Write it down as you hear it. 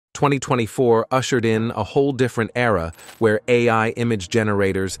2024 ushered in a whole different era where AI image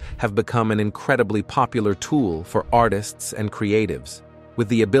generators have become an incredibly popular tool for artists and creatives. With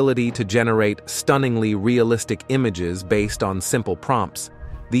the ability to generate stunningly realistic images based on simple prompts,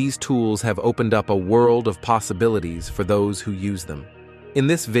 these tools have opened up a world of possibilities for those who use them. In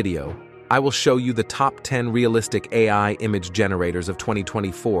this video, I will show you the top 10 realistic AI image generators of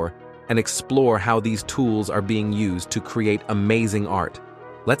 2024 and explore how these tools are being used to create amazing art.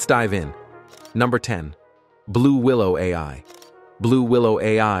 Let's dive in. Number 10. Blue Willow AI. Blue Willow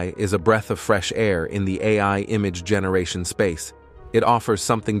AI is a breath of fresh air in the AI image generation space. It offers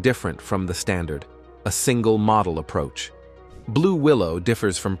something different from the standard, a single model approach. Blue Willow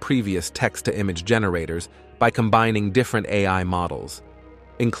differs from previous text-to-image generators by combining different AI models.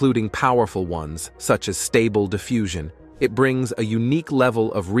 Including powerful ones, such as Stable Diffusion, it brings a unique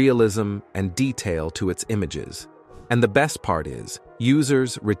level of realism and detail to its images. And the best part is,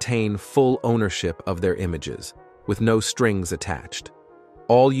 users retain full ownership of their images, with no strings attached.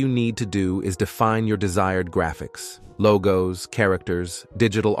 All you need to do is define your desired graphics, logos, characters,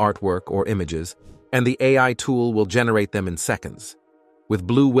 digital artwork, or images, and the AI tool will generate them in seconds. With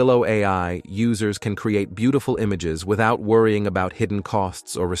Blue Willow AI, users can create beautiful images without worrying about hidden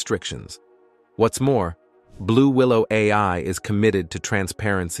costs or restrictions. What's more, Blue Willow AI is committed to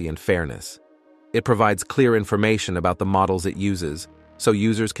transparency and fairness. It provides clear information about the models it uses, so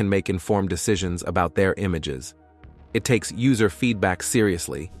users can make informed decisions about their images. It takes user feedback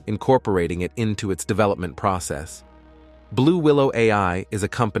seriously, incorporating it into its development process. Blue Willow AI is a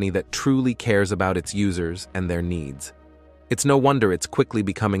company that truly cares about its users and their needs. It's no wonder it's quickly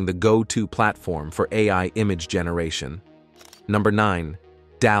becoming the go-to platform for AI image generation. Number 9.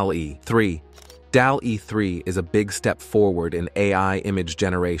 DALL-E 3. DALL-E 3 is a big step forward in AI image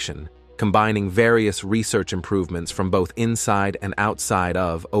generation, combining various research improvements from both inside and outside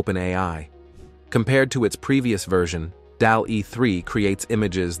of OpenAI. Compared to its previous version, DALL-E 3 creates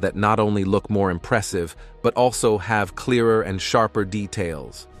images that not only look more impressive, but also have clearer and sharper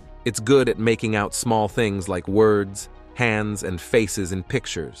details. It's good at making out small things like words, hands, and faces in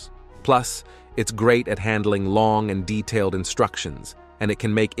pictures. Plus, it's great at handling long and detailed instructions, and it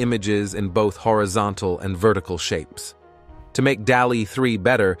can make images in both horizontal and vertical shapes. To make DALL-E 3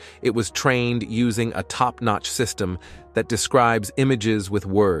 better, it was trained using a top-notch system that describes images with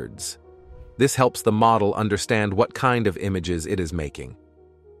words. This helps the model understand what kind of images it is making.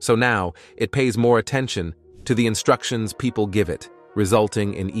 So now, it pays more attention to the instructions people give it,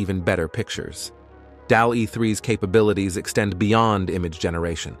 resulting in even better pictures. DALL-E 3's capabilities extend beyond image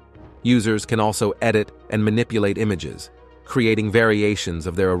generation. Users can also edit and manipulate images, creating variations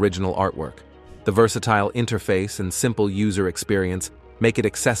of their original artwork. The versatile interface and simple user experience make it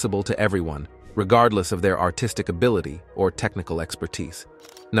accessible to everyone, regardless of their artistic ability or technical expertise.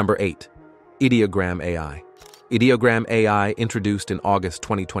 Number 8. Ideogram AI. Ideogram AI, introduced in August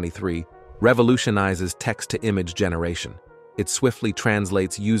 2023, revolutionizes text-to-image generation. It swiftly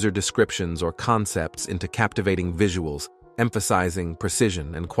translates user descriptions or concepts into captivating visuals, emphasizing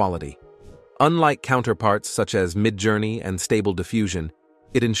precision and quality. Unlike counterparts such as Midjourney and Stable Diffusion,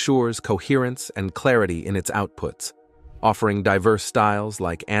 it ensures coherence and clarity in its outputs. Offering diverse styles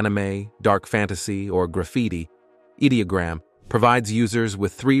like anime, dark fantasy, or graffiti, Ideogram provides users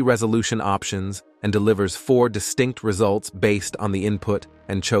with 3 resolution options and delivers 4 distinct results based on the input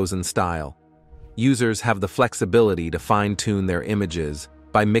and chosen style. Users have the flexibility to fine-tune their images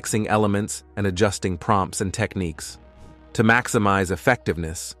by mixing elements and adjusting prompts and techniques. To maximize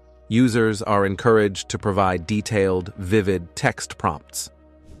effectiveness, users are encouraged to provide detailed, vivid text prompts.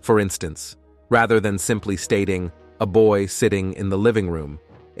 For instance, rather than simply stating, "a boy sitting in the living room,"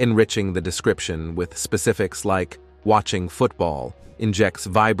 enriching the description with specifics like "watching football" injects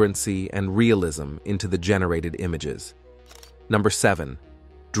vibrancy and realism into the generated images. Number 7.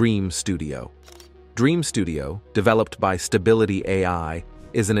 Dream Studio. Dream Studio, developed by Stability AI,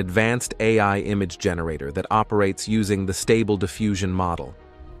 is an advanced AI image generator that operates using the Stable Diffusion model.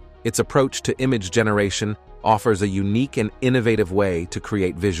 Its approach to image generation offers a unique and innovative way to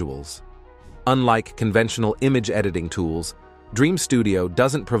create visuals. Unlike conventional image editing tools, Dream Studio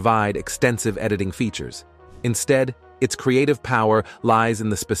doesn't provide extensive editing features. Instead, its creative power lies in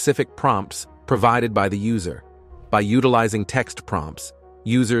the specific prompts provided by the user. By utilizing text prompts,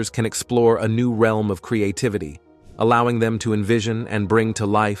 users can explore a new realm of creativity, allowing them to envision and bring to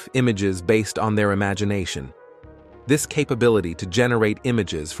life images based on their imagination. This capability to generate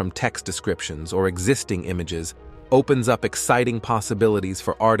images from text descriptions or existing images opens up exciting possibilities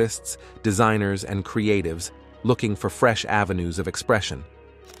for artists, designers, and creatives looking for fresh avenues of expression.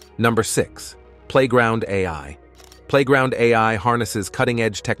 Number 6. Playground AI. Playground AI harnesses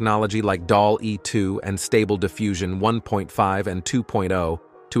cutting-edge technology like DALL-E 2 and Stable Diffusion 1.5 and 2.0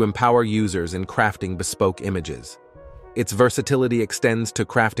 to empower users in crafting bespoke images. Its versatility extends to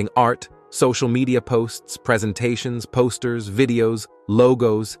crafting art, social media posts, presentations, posters, videos,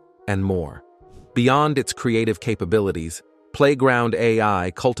 logos, and more. Beyond its creative capabilities, Playground AI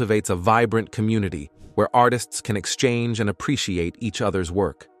cultivates a vibrant community where artists can exchange and appreciate each other's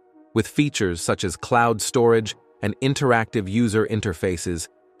work. With features such as cloud storage and interactive user interfaces,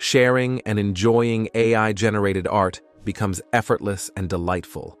 sharing and enjoying AI-generated art becomes effortless and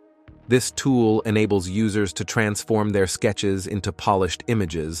delightful. This tool enables users to transform their sketches into polished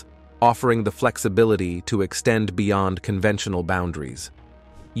images, offering the flexibility to extend beyond conventional boundaries.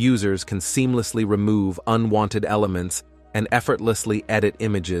 Users can seamlessly remove unwanted elements and effortlessly edit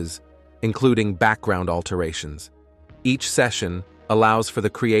images, including background alterations. Each session allows for the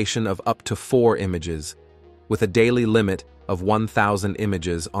creation of up to 4 images, with a daily limit of 1,000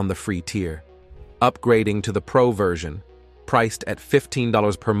 images on the free tier. Upgrading to the Pro version, priced at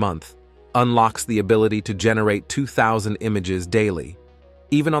 $15 per month, unlocks the ability to generate 2,000 images daily.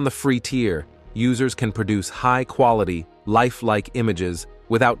 Even on the free tier, users can produce high-quality, lifelike images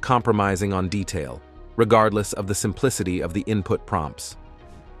without compromising on detail, regardless of the simplicity of the input prompts.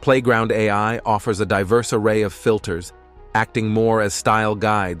 Playground AI offers a diverse array of filters, acting more as style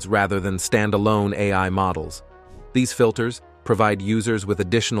guides rather than standalone AI models. These filters provide users with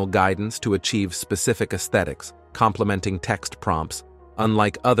additional guidance to achieve specific aesthetics, complementing text prompts,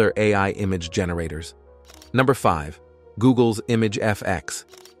 unlike other AI image generators. Number 5. Google's ImageFX.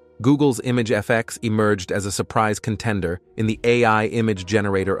 Google's ImageFX emerged as a surprise contender in the AI image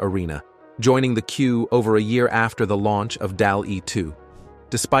generator arena, joining the queue over a year after the launch of DALL-E 2.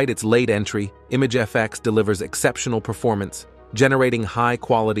 Despite its late entry, ImageFX delivers exceptional performance, generating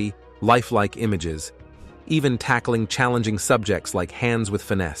high-quality, lifelike images, even tackling challenging subjects like hands with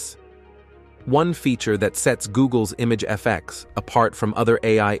finesse. One feature that sets Google's ImageFX apart from other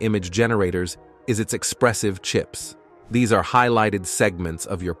AI image generators is its expressive chips. These are highlighted segments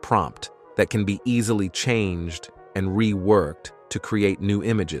of your prompt that can be easily changed and reworked to create new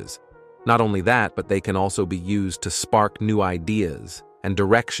images. Not only that, but they can also be used to spark new ideas and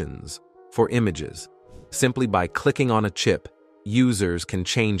directions for images. Simply by clicking on a chip, users can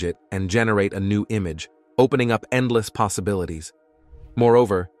change it and generate a new image, opening up endless possibilities.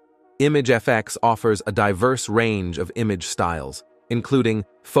 Moreover, ImageFX offers a diverse range of image styles, including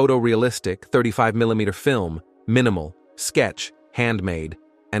photorealistic 35mm film, minimal, sketch, handmade,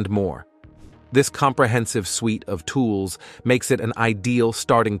 and more. This comprehensive suite of tools makes it an ideal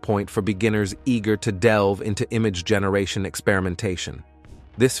starting point for beginners eager to delve into image generation experimentation.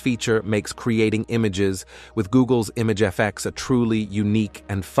 This feature makes creating images with Google's ImageFX a truly unique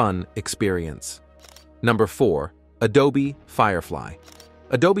and fun experience. Number 4. Adobe Firefly.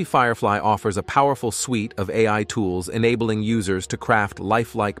 Adobe Firefly offers a powerful suite of AI tools enabling users to craft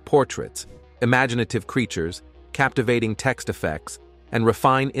lifelike portraits, imaginative creatures, captivating text effects, and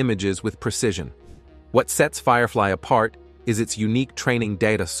refine images with precision. What sets Firefly apart is its unique training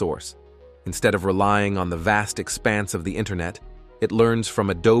data source. Instead of relying on the vast expanse of the internet, it learns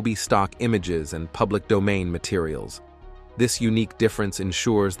from Adobe stock images and public domain materials. This unique difference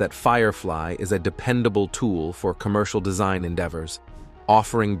ensures that Firefly is a dependable tool for commercial design endeavors,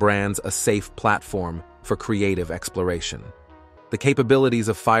 offering brands a safe platform for creative exploration. The capabilities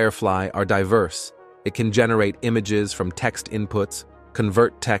of Firefly are diverse. It can generate images from text inputs,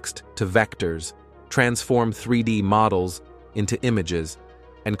 convert text to vectors, transform 3D models into images,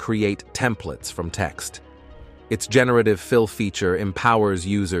 and create templates from text. Its generative fill feature empowers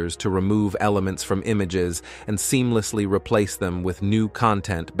users to remove elements from images and seamlessly replace them with new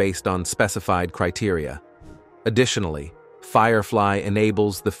content based on specified criteria. Additionally, Firefly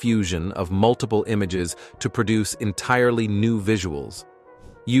enables the fusion of multiple images to produce entirely new visuals.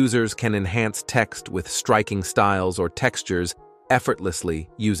 Users can enhance text with striking styles or textures effortlessly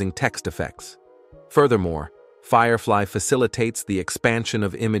using text effects. Furthermore, Firefly facilitates the expansion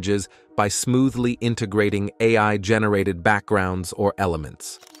of images by smoothly integrating AI-generated backgrounds or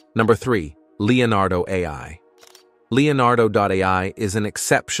elements. Number 3. Leonardo AI. Leonardo.ai is an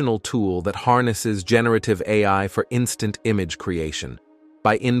exceptional tool that harnesses generative AI for instant image creation.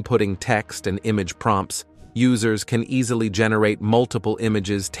 By inputting text and image prompts, users can easily generate multiple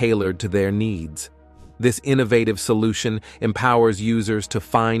images tailored to their needs. This innovative solution empowers users to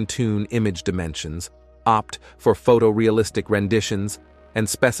fine-tune image dimensions, opt for photorealistic renditions, and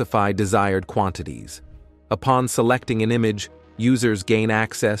specify desired quantities. Upon selecting an image, users gain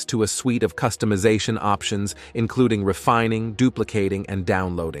access to a suite of customization options, including refining, duplicating, and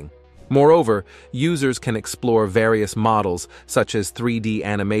downloading. Moreover, users can explore various models such as 3D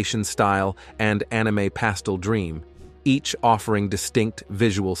animation style and anime pastel dream, each offering distinct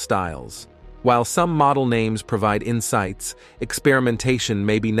visual styles. While some model names provide insights, experimentation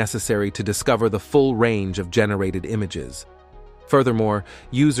may be necessary to discover the full range of generated images. Furthermore,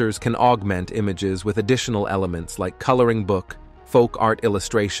 users can augment images with additional elements like coloring book, folk art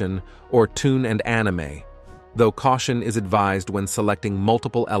illustration, or toon and anime, though caution is advised when selecting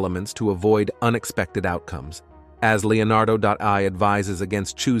multiple elements to avoid unexpected outcomes, as Leonardo.ai advises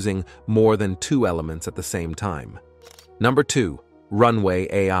against choosing more than 2 elements at the same time. Number 2. Runway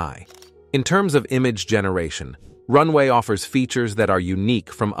AI. In terms of image generation, Runway offers features that are unique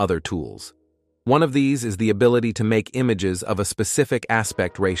from other tools. One of these is the ability to make images of a specific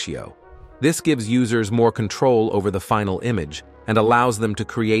aspect ratio. This gives users more control over the final image and allows them to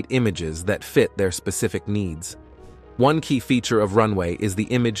create images that fit their specific needs. One key feature of Runway is the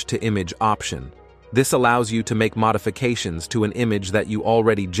image-to-image option. This allows you to make modifications to an image that you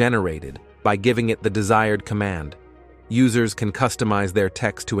already generated by giving it the desired command. Users can customize their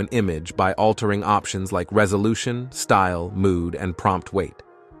text to an image by altering options like resolution, style, mood, and prompt weight.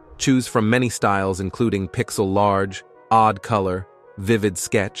 Choose from many styles including pixel large, odd color, vivid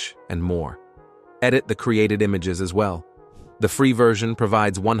sketch, and more. Edit the created images as well. The free version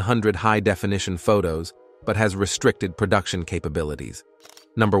provides 100 high-definition photos, but has restricted production capabilities.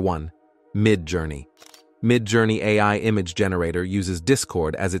 Number 1. Midjourney. Midjourney AI image generator uses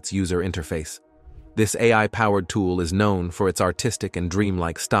Discord as its user interface. This AI-powered tool is known for its artistic and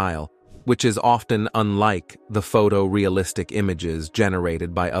dreamlike style, which is often unlike the photorealistic images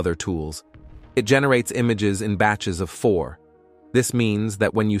generated by other tools. It generates images in batches of 4. This means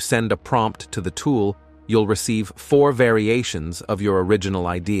that when you send a prompt to the tool, you'll receive 4 variations of your original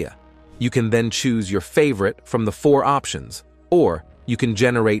idea. You can then choose your favorite from the 4 options, or you can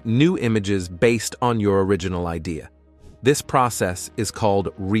generate new images based on your original idea. This process is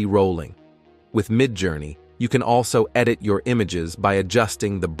called re-rolling. With Midjourney, you can also edit your images by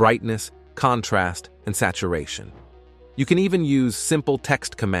adjusting the brightness, contrast, and saturation. You can even use simple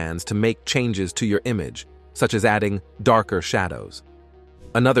text commands to make changes to your image, such as adding darker shadows.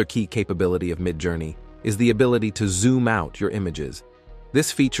 Another key capability of Midjourney is the ability to zoom out your images.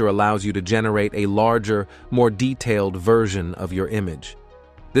 This feature allows you to generate a larger, more detailed version of your image.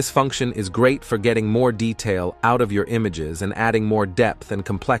 This function is great for getting more detail out of your images and adding more depth and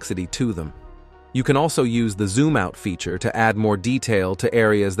complexity to them. You can also use the zoom out feature to add more detail to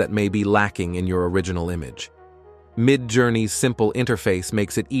areas that may be lacking in your original image. Midjourney's simple interface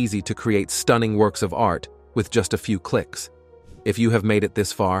makes it easy to create stunning works of art with just a few clicks. If you have made it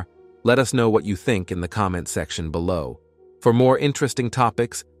this far, let us know what you think in the comment section below. For more interesting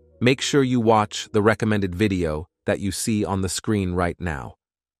topics, make sure you watch the recommended video that you see on the screen right now.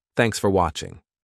 Thanks for watching.